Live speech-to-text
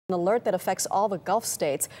An alert that affects all the Gulf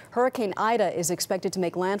states. Hurricane Ida is expected to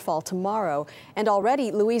make landfall tomorrow, and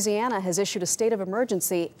already Louisiana has issued a state of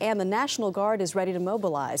emergency and the National Guard is ready to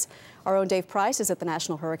mobilize. Our own Dave Price is at the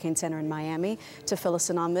National Hurricane Center in Miami to fill us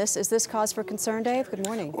in on this. Is this cause for concern, Dave? Good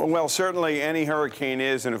morning. Well, certainly any hurricane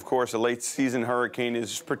is, and of course a late season hurricane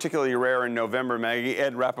is particularly rare in November, Maggie.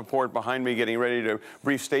 Ed Rappaport behind me getting ready to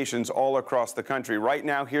brief stations all across the country. Right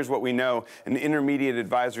now, here's what we know. An intermediate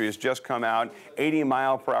advisory has just come out.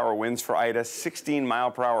 80-mile-per-hour winds for Ida,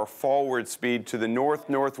 16-mile-per-hour forward speed to the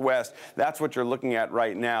north-northwest. That's what you're looking at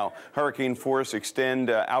right now. Hurricane force extend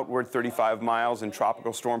outward 35 miles, and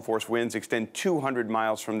tropical storm force winds extend 200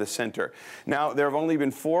 miles from the center. Now, there have only been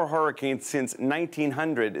 4 hurricanes since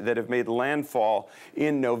 1900 that have made landfall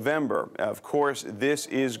in November. Of course, this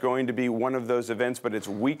is going to be one of those events, but it's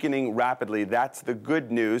weakening rapidly. That's the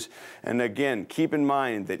good news. And again, keep in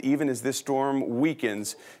mind that even as this storm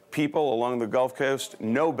weakens, people along the Gulf Coast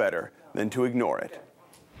know better than to ignore it.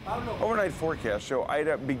 Overnight forecasts show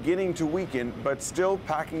Ida beginning to weaken, but still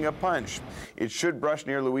packing a punch. It should brush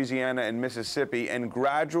near Louisiana and Mississippi and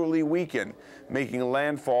gradually weaken, making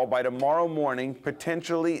landfall by tomorrow morning,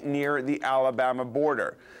 potentially near the Alabama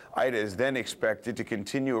border. Ida is then expected to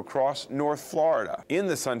continue across North Florida. In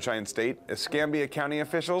the Sunshine State, Escambia County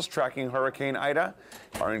officials tracking Hurricane Ida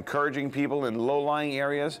are encouraging people in low-lying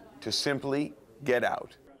areas to simply get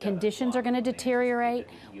out. Conditions are going to deteriorate,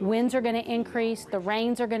 winds are going to increase, the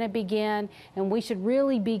rains are going to begin, and we should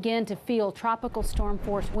really begin to feel tropical storm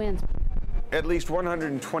force winds. At least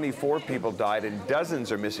 124 people died and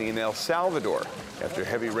dozens are missing in El Salvador after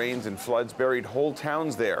heavy rains and floods buried whole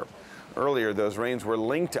towns there. Earlier, those rains were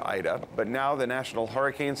linked to Ida, but now the National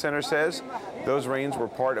Hurricane Center says those rains were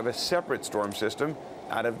part of a separate storm system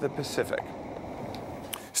out of the Pacific.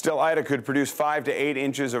 Still, Ida could produce 5 to 8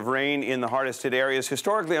 inches of rain in the hardest hit areas.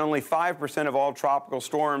 Historically, only 5% of all tropical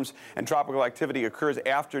storms and tropical activity occurs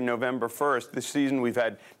after November 1st. This season, we've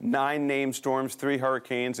had 9 named storms, 3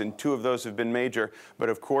 hurricanes, and 2 of those have been major. But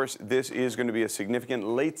of course, this is going to be a significant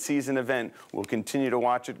late season event. We'll continue to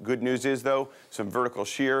watch it. Good news is, though, some vertical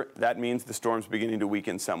shear. That means the storm's beginning to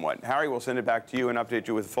weaken somewhat. Harry, we'll send it back to you and update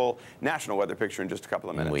you with full national weather picture in just a couple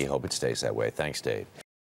of minutes. We hope it stays that way. Thanks, Dave.